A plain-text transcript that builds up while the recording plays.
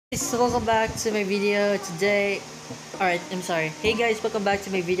So welcome back to my video today. Alright, I'm sorry. Hey guys, welcome back to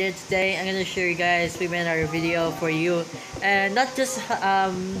my video today. I'm gonna show you guys we made our video for you. And not just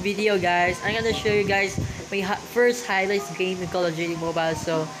video guys, I'm gonna show you guys my first highlights game in Call of Duty Mobile.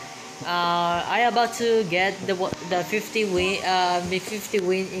 So I about to get the 50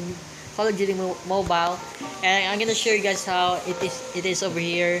 win in Call of Duty Mobile, and I'm gonna show you guys how it is over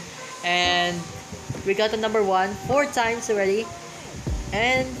here. And we got the number 1 4 times already.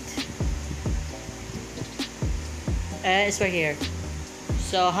 And it's right here.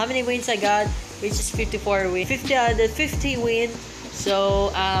 So how many wins I got? Which is 54 win. 50 win.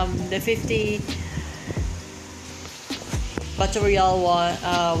 So the 50 Battle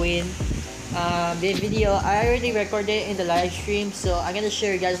Royale win. The video I already recorded in the live stream, so I'm gonna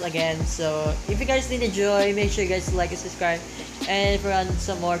share you guys again. So if you guys did enjoy, make sure you guys like and subscribe, and if you want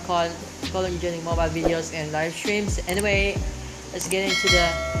some more Call of Duty mobile videos and live streams. Anyway, let's get into the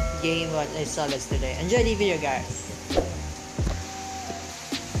game what I saw yesterday. Enjoy the video guys.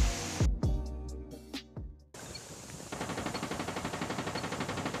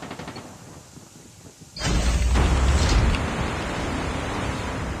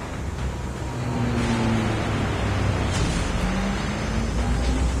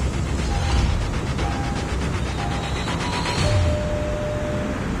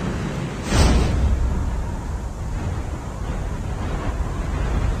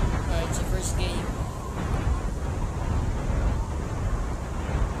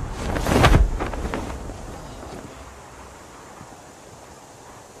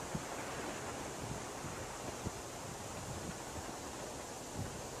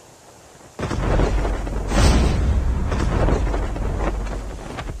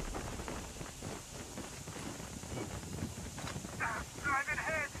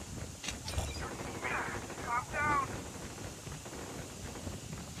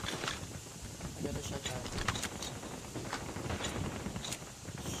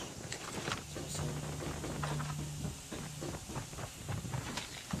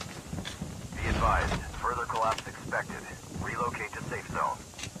 Further collapse expected. Relocate to safe zone.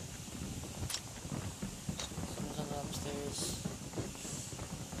 Someone's upstairs.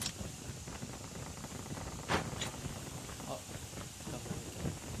 Oh,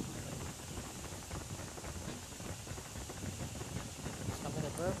 it's coming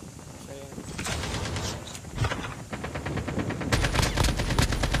up, bro.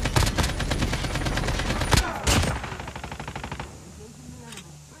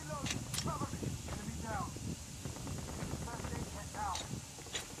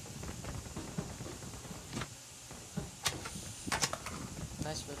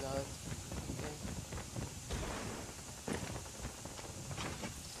 Nice reload. Okay.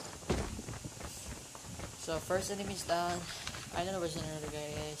 So first enemy is down. I don't know where another guy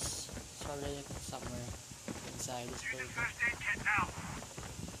is. It's probably somewhere inside this building.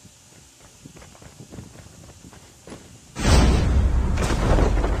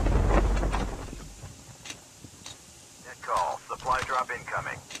 Net call. Supply drop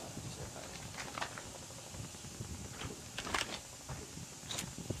incoming.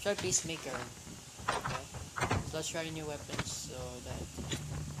 Try Peacemaker. Okay. So let's try new weapons so that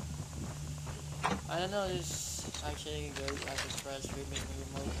I don't know, this actually good as express remake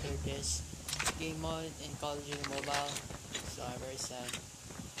remote clear this game mode in Call of Duty Mobile. So I'm very sad.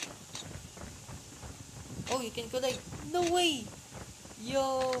 Oh, you can collect, no way!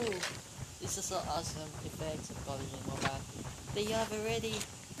 Yo! This is so awesome effects of Call of Duty Mobile. They have already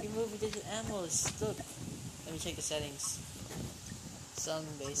removed the ammos. Look. Let me check the settings. Some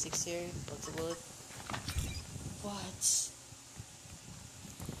basics here. What's the bullet? What?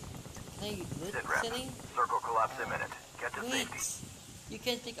 Can I loot setting? Circle collapse imminent. Get to Wait! safety. You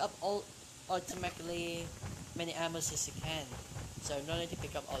can pick up all automatically many ammos as you can. So no need to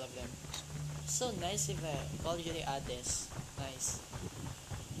pick up all of them. So nice if Call of Duty add this. Nice.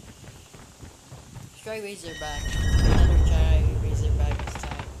 Try Razorback. Another try Razorback this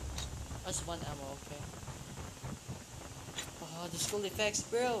time. That's one ammo, okay. Oh, the school effects,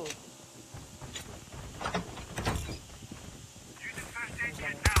 bro.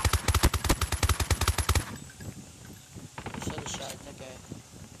 Shot a shot, okay.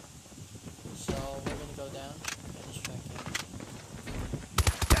 So we're gonna go down. Get distracted.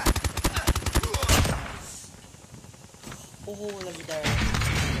 Nice. Oh, legendary.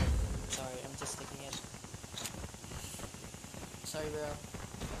 Sorry, I'm just taking it. Sorry, bro.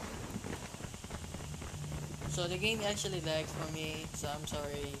 So the game actually lags for me, so I'm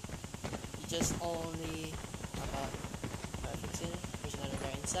sorry. You just only about fixing it. There's another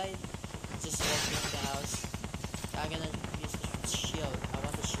guy inside. Just walking in the house. I'm gonna use the shield. I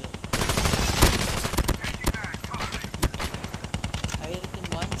want the shield.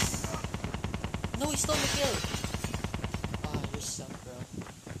 kill. Oh, you're suck, bro.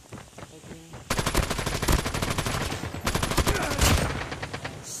 Okay.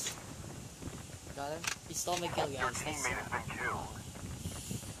 Nice. Got him. He stole my kill, Your guys. teammate has been killed.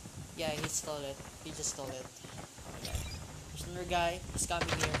 Yeah, he stole it. He just stole it. Oh my god. There's another guy. He's coming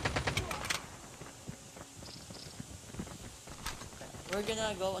here. We're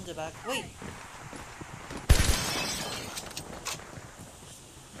gonna go on the back. Wait!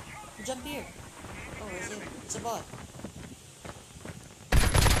 Jump here! Oh, where's it? It's a bot.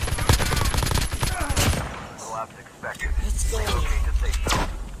 Collapse expected. Let's go! Relocate to safe zone.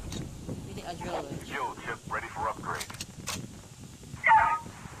 We need adrenaline. Shield chip ready for upgrade.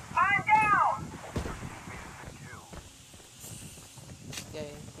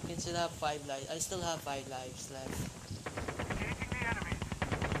 Okay, we can still have 5 lives. I still have 5 lives left.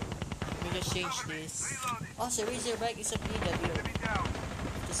 Let me just change this. Oh, so Razorback is a PW.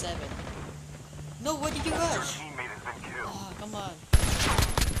 57. No, where did you Your rush? teammate has been killed. Oh, come on.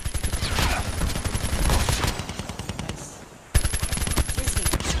 Nice. Seriously.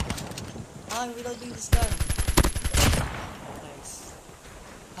 I'm reloading this gun. Nice.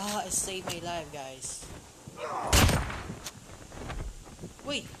 Ah, I saved my life, guys.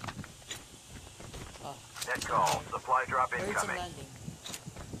 Wait. Oh. Net call. Supply drop Where's some incoming. landing?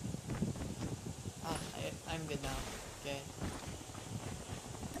 Ah, I'm good now. Okay.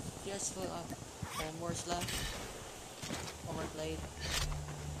 Just full up. One more left. One more plate.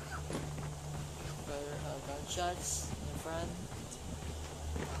 Gunshots in front.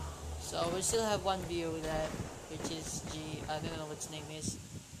 So we still have one view left, which is I don't know what its name is.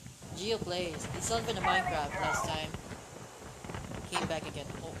 Geo plays. It's not been a Minecraft last time. Came back again.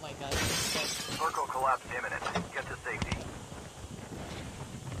 Oh my god. Circle collapse imminent. Get to safety.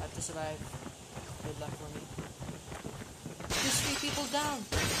 I have to survive. Good luck for me. There's 3 people down.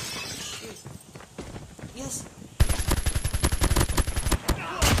 Shoot. Yes.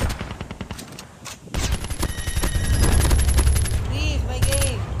 Leave my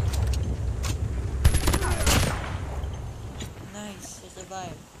game. Nice. I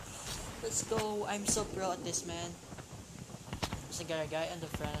survived. Let's go. I'm so pro at this, man. There's a guy on the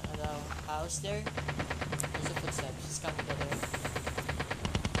front of the house there. There's a footsteps. He's coming to there.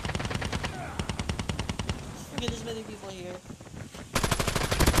 Look at this many people here.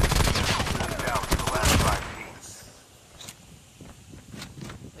 Down to the last 5 teams.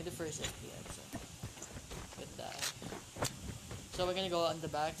 With the first FPS. So. Get that. So we're gonna go on the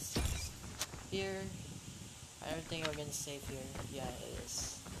backs here. I don't think we're gonna save here. Yeah, it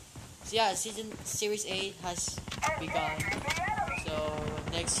is. So yeah, Series 8 has begun. So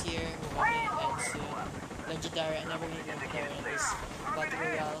next year we're gonna end soon. Legendary, I never really play in this Battle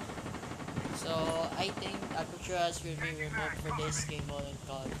Royale. So I think Aperturas will be removed for this game mode and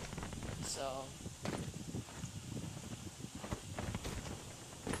COD. So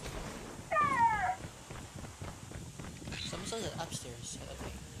someone's upstairs, I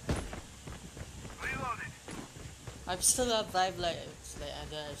think. I'm still at 5 lives, and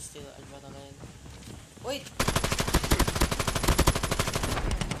then I'm still adrenaline. Wait!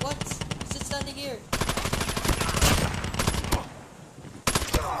 What? Is it standing here?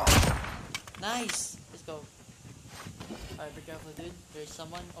 Nice! Let's go. Alright, be careful, dude. There's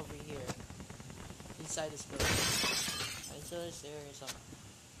someone over here. Inside this building. And so there are some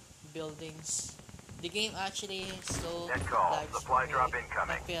buildings. The game actually still Net call. lags Supply for drop me.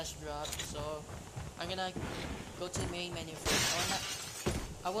 incoming. FPS drop, so I'm gonna go to the main menu first.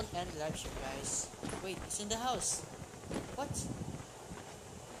 I won't end the live stream, guys. Wait, it's in the house. What?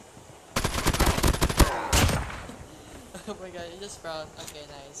 Oh my god, it just spawned. Okay,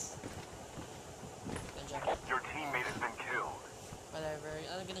 nice. Gonna jump. Your teammate has been killed. Whatever,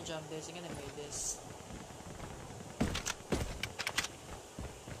 I'm gonna jump this, I'm gonna make this.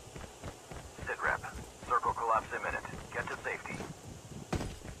 Sit rep. Circle collapse imminent. Get to safety.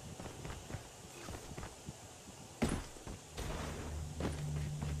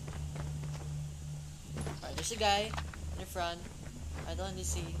 Alright, there's a guy in the front. I don't really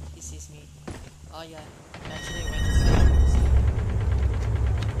see, he sees me. Oh yeah, he actually went to side.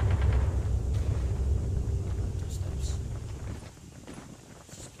 Two steps.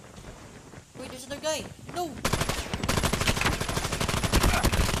 Wait, there's another guy! No!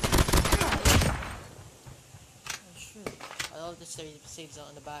 Oh shoot. I love the save zone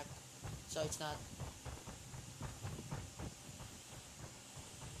on the back, so it's not.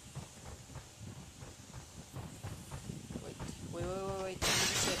 Wait. Let me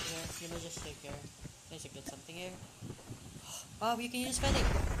just sit here. Let me just sit here. Let's get something here. Wow, you can use Fennec!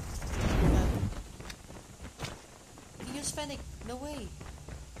 You can use Fennec! No way!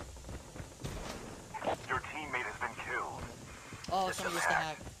 Your Oh, System someone used the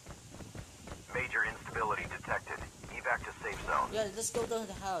hack. hacked. Major instability detected. Evac to safe zone. Yeah, let's go to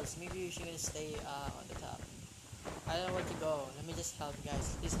the house. Maybe you should stay on the top. I don't know where to go. Let me just help you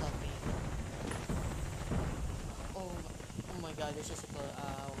guys. Please help me. Oh my god, there's just a war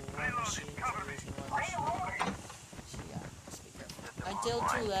machine. There's a war machine. So yeah, let's be careful. System Until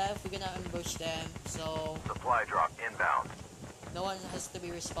online. 2 left, we're gonna ambush them. So Supply drop inbound. no one has to be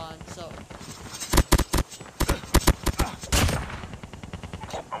respawned. So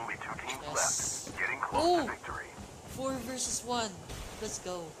Only 2 teams yes. left. Getting close Oh! to victory. 4 versus 1. Let's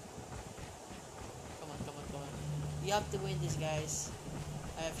go. Come on, come on, come on. You have to win this, guys.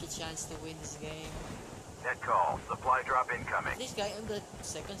 I have the chance to win this game. Net call. Supply drop incoming. This guy on the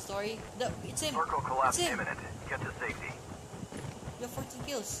second story. No, it's him. Circle collapse It's him. imminent. Get to safety. You have 14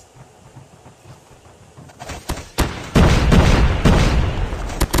 kills.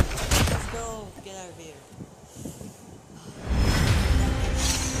 Let's go. Get out of here.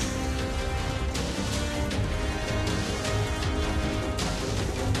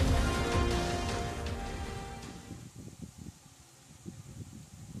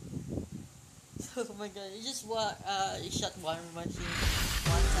 Oh my god, you just you shot one machine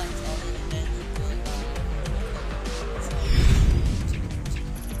one time only and then you do it.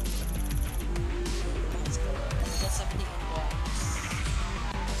 Let's go. That's something in box.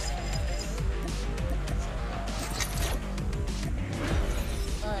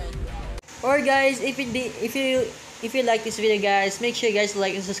 Alright guys, if you like this video guys, make sure you guys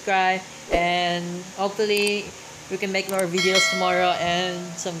like and subscribe, and hopefully we can make more videos tomorrow and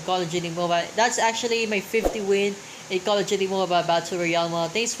some Call of Duty Mobile. That's actually my 50 win in Call of Duty Mobile Battle Royale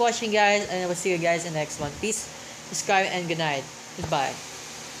mode. Thanks for watching guys, and I will see you guys in the next one. Peace, subscribe, and good night. Goodbye.